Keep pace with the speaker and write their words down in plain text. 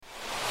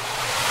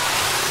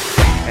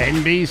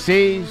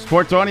NBC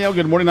Sports Audio.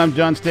 Good morning. I'm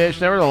John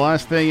Stashner. The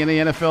last thing any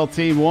NFL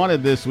team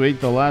wanted this week,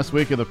 the last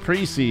week of the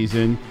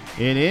preseason,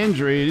 an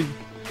injury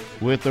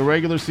with the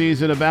regular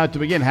season about to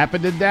begin.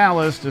 Happened in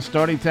Dallas to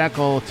starting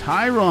tackle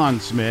Tyron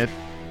Smith.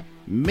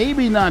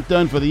 Maybe not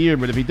done for the year,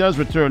 but if he does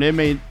return,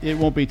 it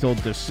won't be till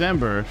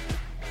December.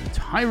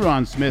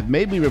 Tyron Smith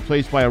may be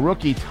replaced by a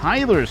rookie,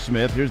 Tyler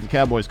Smith. Here's the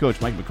Cowboys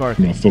coach, Mike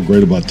McCarthy. I feel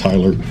great about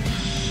Tyler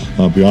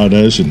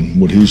Biadasz and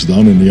what he's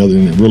done, and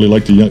really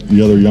like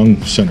the other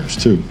young centers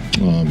too.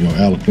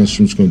 Alec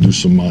Lindstrom's going to do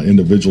some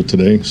individual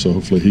today, so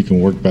hopefully he can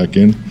work back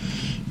in.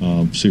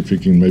 See if he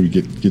can maybe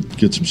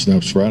get some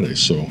snaps Friday.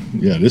 So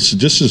yeah, this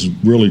is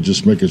really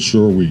just making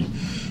sure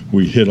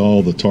we hit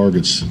all the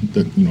targets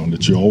that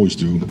you always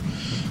do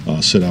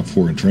set out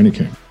for in training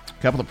camp.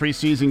 A couple of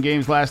preseason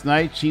games last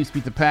night. Chiefs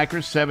beat the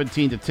Packers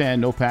 17-10.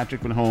 No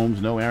Patrick Mahomes,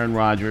 no Aaron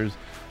Rodgers.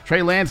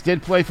 Trey Lance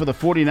did play for the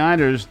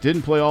 49ers.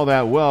 Didn't play all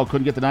that well.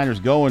 Couldn't get the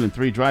Niners going in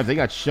 3 drives. They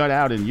got shut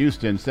out in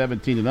Houston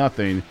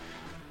 17-0.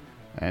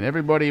 And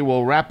everybody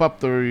will wrap up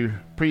the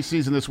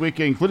preseason this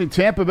weekend, including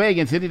Tampa Bay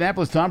against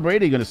Indianapolis. Tom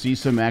Brady going to see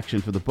some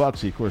action for the Bucs.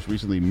 He, of course,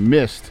 recently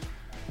missed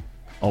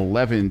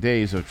 11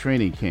 days of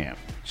training camp.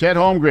 Chet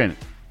Holmgren,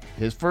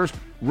 his first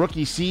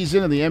rookie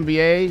season in the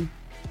NBA,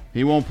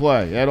 he won't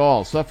play at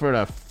all. Suffered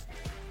a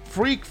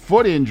freak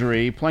foot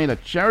injury playing a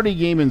charity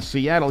game in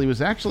Seattle. He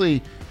was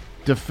actually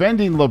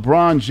defending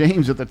LeBron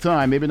James at the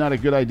time. Maybe not a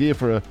good idea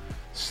for a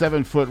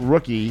 7-foot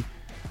rookie.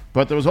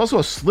 But there was also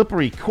a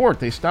slippery court.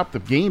 They stopped the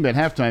game at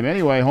halftime.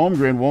 Anyway,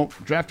 Holmgren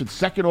drafted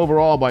 2nd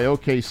overall by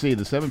OKC,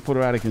 the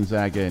 7-footer out of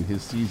Gonzaga, and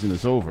his season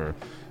is over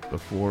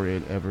before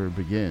it ever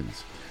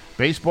begins.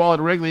 Baseball at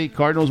Wrigley,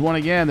 Cardinals won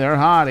again. They're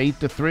hot,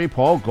 8-3.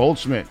 Paul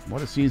Goldschmidt,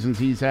 what a season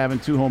he's having.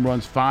 2 home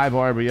runs, 5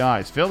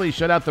 RBIs. Phillies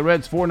shut out the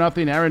Reds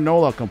 4-0. Aaron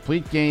Nola,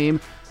 complete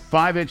game.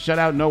 5-hit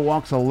shutout, no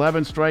walks,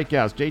 11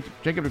 strikeouts. Jacob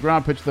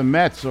deGrom pitched the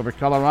Mets over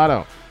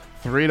Colorado,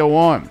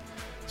 3-1.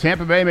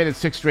 Tampa Bay made it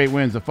 6 straight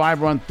wins. A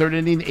 5-run 3rd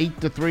inning,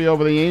 8-3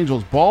 over the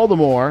Angels.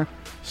 Baltimore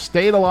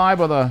stayed alive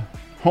with a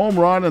home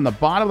run in the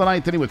bottom of the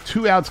 9th inning with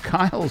 2 outs.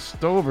 Kyle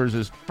Stover's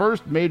his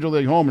first major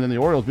league home, and then the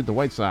Orioles beat the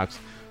White Sox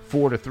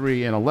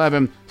 4-3 and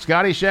 11.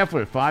 Scotty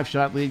Scheffler,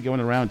 5-shot lead going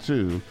to round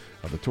 2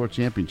 of the Tour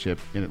Championship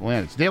in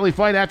Atlanta. It's Daily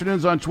Fight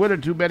afternoons on Twitter.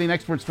 2 betting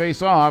experts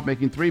face off,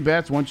 making 3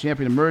 bets. 1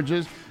 champion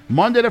emerges.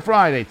 Monday to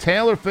Friday,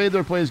 Taylor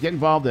Fadler players. Get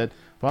involved at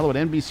follow at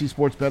NBC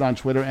Sports Bet on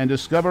Twitter and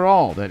discover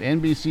all that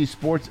NBC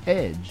Sports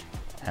Edge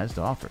has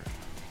to offer.